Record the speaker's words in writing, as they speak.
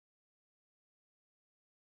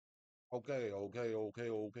Okay.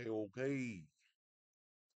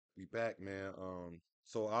 We back, man.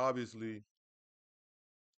 So obviously,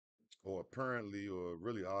 or apparently, or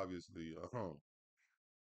really obviously,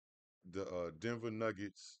 the Denver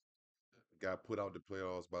Nuggets got put out the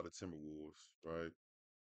playoffs by the Timberwolves, right?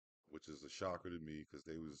 Which is a shocker to me because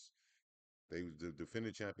they was the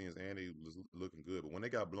defending champions and they was looking good. But when they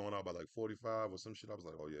got blown out by like 45 or some shit, I was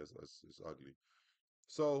like, oh yeah, it's ugly.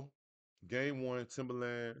 So game one,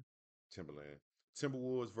 Timberland,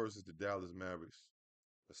 Timberwolves versus the Dallas Mavericks.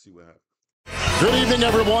 Let's see what happens. Good evening,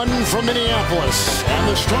 everyone, from Minneapolis and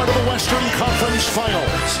the start of the Western Conference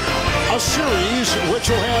Finals. A series which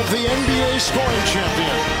will have the NBA scoring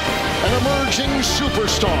champion, an emerging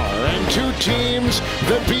superstar, and two teams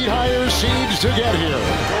that beat higher seeds to get here.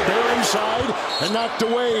 They're inside and knocked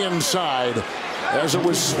away inside as it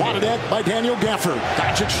was swatted at by Daniel Gafford.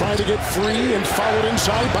 Doncic trying to get free and followed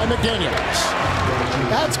inside by McDaniels.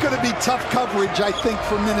 That's going to be tough coverage, I think,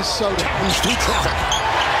 for Minnesota. Towns through traffic.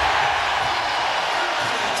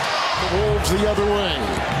 Wolves the other way.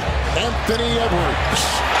 Anthony Edwards.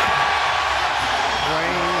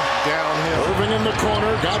 Rain downhill. Irving in the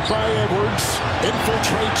corner, got by Edwards.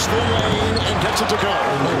 Infiltrates the lane and gets it to go.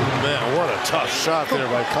 Oh, man, what a tough shot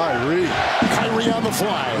there by Kyrie. Kyrie on the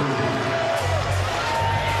fly.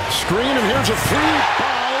 Screen, and here's a free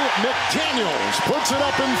by McDaniels. Puts it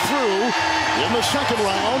up and through in the second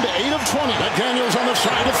round, 8 of 20. McDaniels on the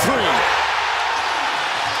side of three.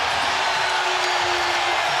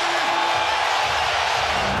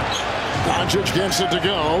 Doncic gets it to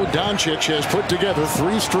go. Doncic has put together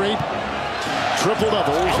 3 straight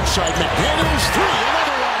triple-doubles. Outside McDaniels, 3,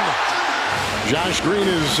 another one. Josh Green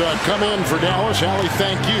has come in for Dallas. Allie,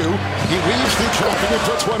 thank you. He weaves through traffic and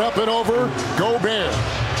puts one up and over. Gobert.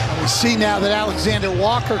 We see now that Alexander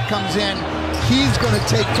Walker comes in. He's going to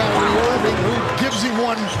take Kyrie Irving, who gives him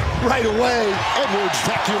one right away. Edwards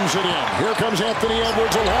vacuums it in. Here comes Anthony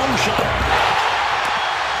Edwards, a long shot.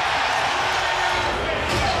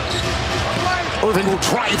 Irving will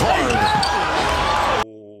drive hard.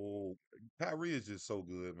 Oh, Kyrie is just so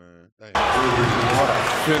good, man. Dang. What a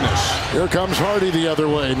finish. Here comes Hardy the other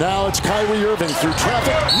way. Now it's Kyrie Irving through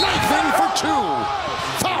traffic. Knifing for 2.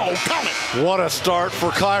 Foul, count it. What a start for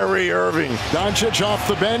Kyrie Irving. Doncic off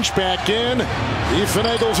the bench, back in. He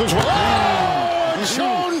finagles his way. Oh,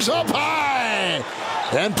 Jones up high.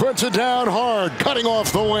 And puts it down hard, cutting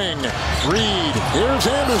off the wing. Reed, here's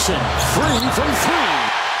Anderson. Free from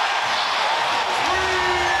 3.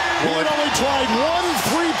 He had only tried 1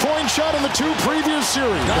 3-point shot in the 2 previous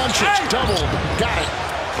series. Doncic doubled. Got it.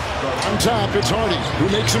 On top, it's Hardy, who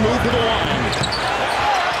makes a move to the line.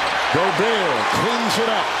 Gobert cleans it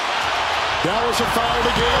up. Dallas a foul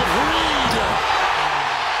to give. Reed.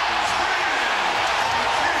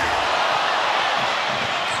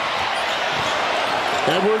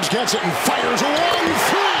 Edwards gets it and fires a long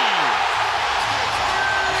 3.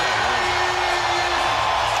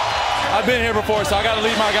 I've been here before, so I got to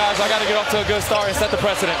lead my guys. I got to get off to a good start and set the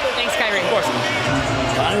precedent. Thanks, Kyrie. Of course.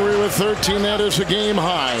 Kyrie with 13. That is a game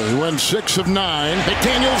high. He went 6 of 9.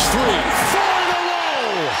 McDaniels 3. 4 in a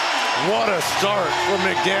row. What a start for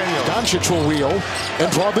McDaniels. Doncic will wheel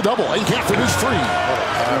and draw the double. And Gafford is free.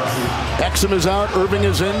 Exum is out. Irving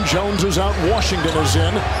is in. Jones is out. Washington is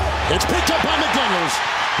in. It's picked up by McDaniels.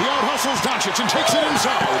 He out-hustles Doncic and takes it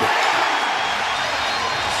inside.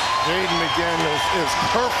 Jaden McDaniels is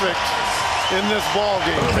perfect in this ball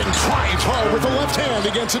game. Irving drives hard with the left hand.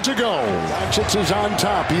 He gets it to go. Doncic is on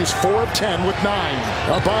top. He's 4 of 10 with 9.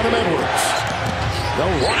 Up on him, Edwards.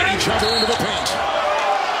 They'll ride each other into the paint.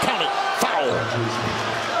 Count it. Foul.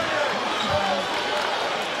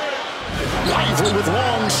 Lively with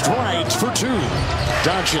long strides for 2.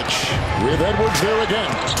 Doncic with Edwards there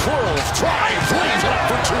again. Twirls, drives, lays it up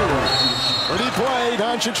for 2. Pretty play.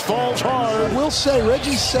 Doncic falls hard. I will say,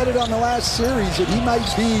 Reggie said it on the last series that he might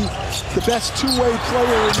be the best two-way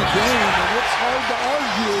player in the game, and it's hard to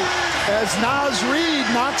argue as Naz Reid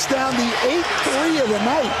knocks down the 8th 3 of the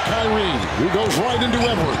night. Kyrie, who goes right into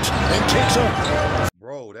Edwards and takes a...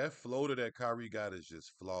 Bro, that floater that Kyrie got is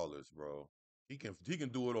just flawless, bro. He can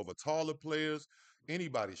do it over taller players,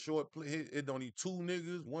 anybody short play. It don't need 2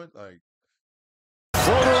 niggas, one like.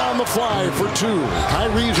 Floater on the fly for 2.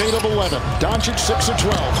 Kyrie's 8 of 11. Doncic 6 of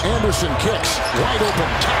 12. Anderson kicks. Wide open.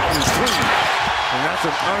 Towns 3. And that's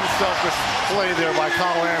an unselfish play there by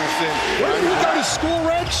Kyle Anderson. Where did he go to school,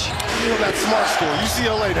 Reg? You know that smart school.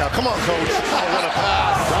 UCLA now. Come on, coach. Oh, what a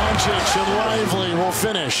pass. Doncic and Lively will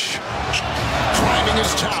finish. Driving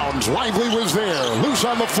his Towns. Lively was there. Loose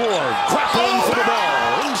on the floor. Grappling for the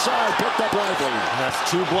ball. Inside. Picked up Lively. And that's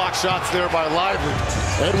 2 block shots there by Lively.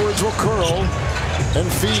 Edwards will curl. and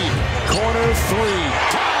feed. Corner three.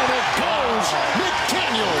 Down it goes.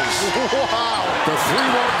 McDaniels. Wow. The three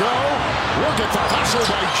won't go. Look at the hustle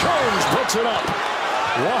by Jones. Puts it up.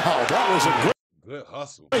 Wow, that was a good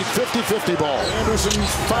hustle. 50-50 ball. Anderson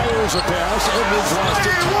fires a pass. Edwards lost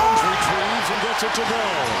it. Jones retrieves and gets it to go.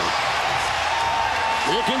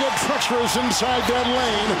 It can get treacherous inside that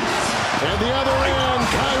lane. And the other end,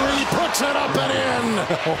 Kyrie puts it up and in.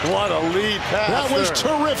 What a lead pass. That was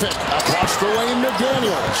terrific. Across the lane,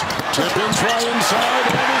 McDaniels. Tip in, try inside.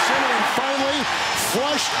 Anderson, and finally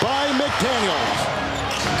flushed by McDaniels.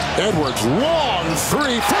 Edwards, long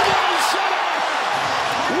three from outside.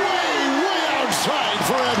 Way outside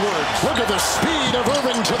for Edwards. Look at the speed of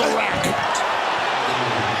Irving to the rack.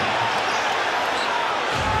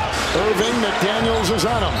 Irving, McDaniels is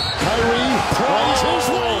on him. Kyrie plays his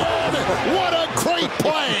way in. What a great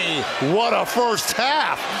play. What a first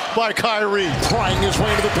half by Kyrie. Prying his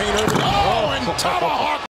way to the paint. Irving. Oh, and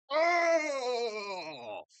tomahawk.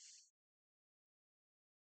 Oh!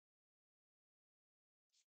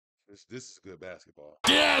 This is good basketball.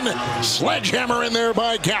 Again, sledgehammer in there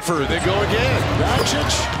by Gafford. They go again.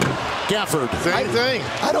 Doncic, Gafford. Same thing.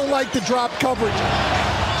 I don't like the drop coverage.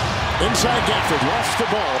 Inside Gafford, lost the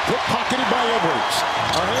ball, pocketed by Edwards.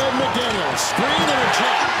 Ahead McDaniels, screen and a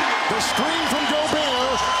jump. The screen from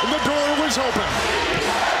Gobert, and the door was open.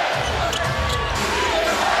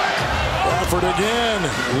 Gafford again,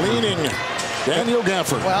 leaning. Daniel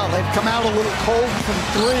Gafford. Well, they've come out a little cold from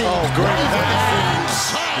three. Oh, great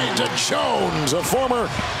pass. Inside to Jones, a former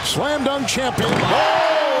slam dunk champion.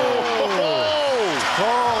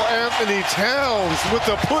 Karl Anthony Towns with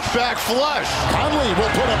the putback flush. Conley will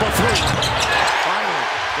put up a three. Finally,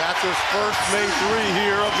 that's his first made three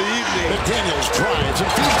here of the evening. McDaniels drives and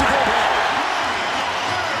feeds to Gobert.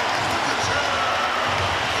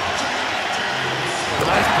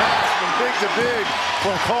 Nice pass from big to big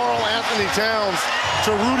from Karl Anthony Towns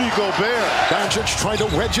to Rudy Gobert. Doncic tried to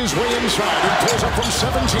wedge his way inside and pulls up from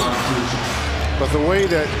 17. But the way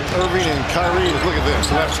that Irving and Kyrie, look at this,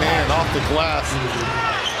 left hand off the glass.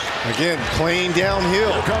 Again, playing downhill.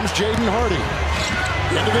 Here comes Jaden Hardy.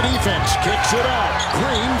 Into the defense, kicks it out.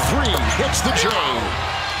 Green, three, hits the J.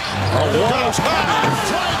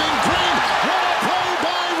 Driving Green. What a play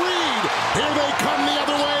by Reed. Here they come the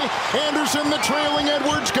other way. Anderson, the trailing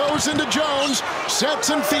Edwards, goes into Jones. Sets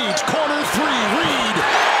and feeds. Corner three, Reed.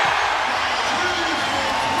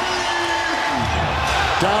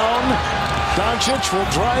 Down. Doncic will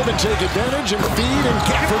drive and take advantage and feed, and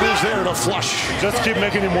Gafford is there to flush. Just keep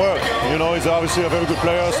making him work. You know, he's obviously a very good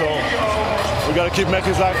player, so we got to keep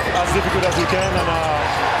making his life as difficult as we can,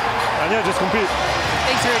 and yeah, just compete.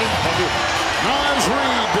 Thanks, Rudy. Thank you. Naz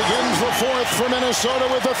Reid begins the fourth for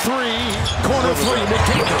Minnesota with a three. Corner three,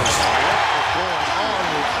 McDaniels. What's going on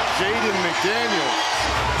with Jaden McDaniels?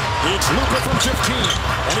 It's Luka from 15,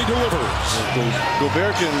 and he delivers.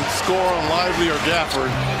 Gobert can score on Lively or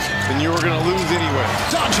Gafford, and you were going to lose anyway.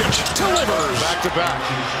 Doncic delivers. Back-to-back.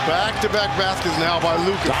 Back-to-back baskets now by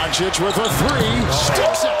Luka. Doncic with a three.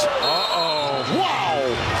 Sticks it. Uh-oh. Wow.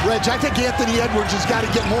 Reg, I think Anthony Edwards has got to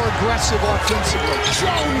get more aggressive offensively.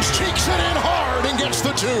 Jones takes it in hard and gets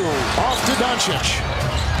the two. Off to Doncic.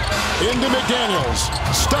 Into McDaniels.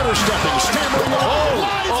 Stutter stepping. Stammering.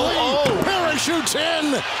 Lively. Parachutes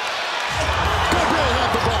in. Gobert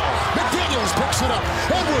had the ball. McDaniels picks it up.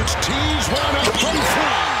 Edwards tees one up from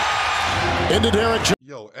three. Into Derek Jones.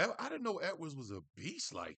 Yo, I didn't know Edwards was a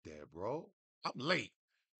beast like that, bro. I'm late.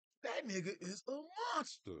 That nigga is a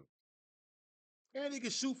monster. And he can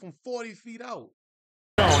shoot from 40 feet out.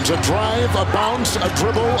 Jones, a drive, a bounce, a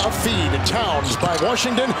dribble, a feed. Towns by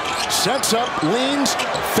Washington. Sets up, leans,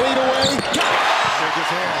 fade away. Got it. Shake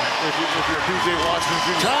his hand if you're PJ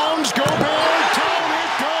Washington. Towns, Gobert, down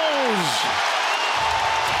it goes.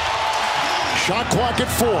 Shot clock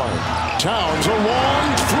at 4. Towns, a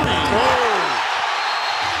long three.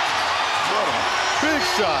 What a big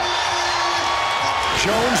shot.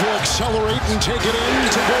 Jones will accelerate and take it in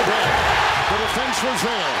to Gobert. The defense was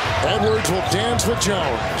there. Edwards will dance with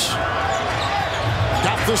Jones.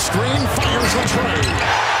 Got the screen, fires the trade.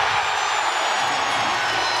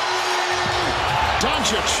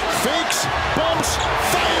 Doncic fakes, bumps,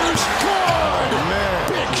 fires, good! Man.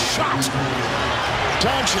 Big shot.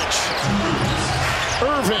 Doncic.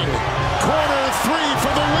 Irving, corner three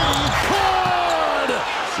for the lead. Good!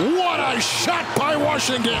 What a shot by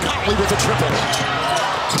Washington. Conley with the triple.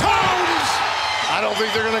 Towns! I I don't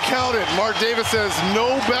think they're going to count it. Mark Davis says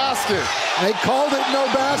no basket. They called it no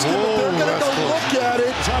basket, but they're going to go look at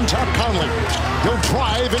it. It's on top, Conley. He'll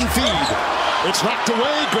drive and feed. It's knocked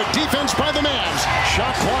away. Good defense by the Mavs.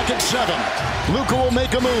 Shot clock at 7. Luka will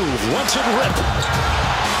make a move. Wants it rip.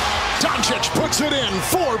 Doncic puts it in.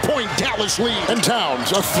 4-point Dallas lead. And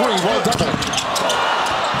Towns, a 3-well double.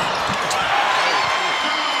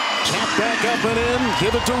 Tap back up and in.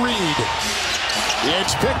 Give it to Reed.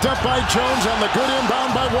 It's picked up by Jones on the good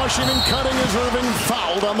inbound by Washington. Cutting as Irving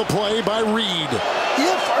fouled on the play by Reed.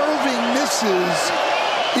 If Irving misses,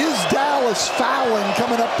 is Dallas fouling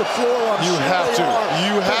coming up the floor? You have to.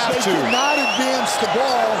 You have to. They cannot advance the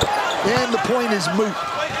ball, and the point is moot.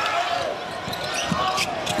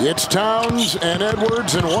 It's Towns and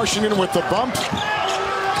Edwards and Washington with the bump.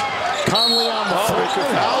 Conley on the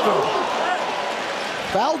foul.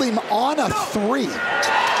 Fouled him on a 3.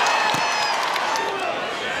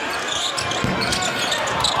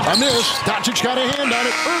 A miss. Doncic got a hand on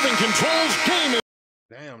it. Irving controls game.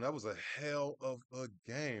 Damn, that was a hell of a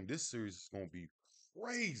game. This series is going to be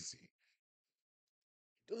crazy.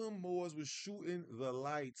 Them boys was shooting the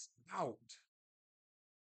lights out.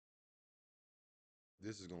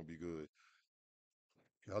 This is going to be good.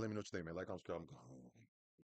 Y'all let me know what you think, man. Like, I'm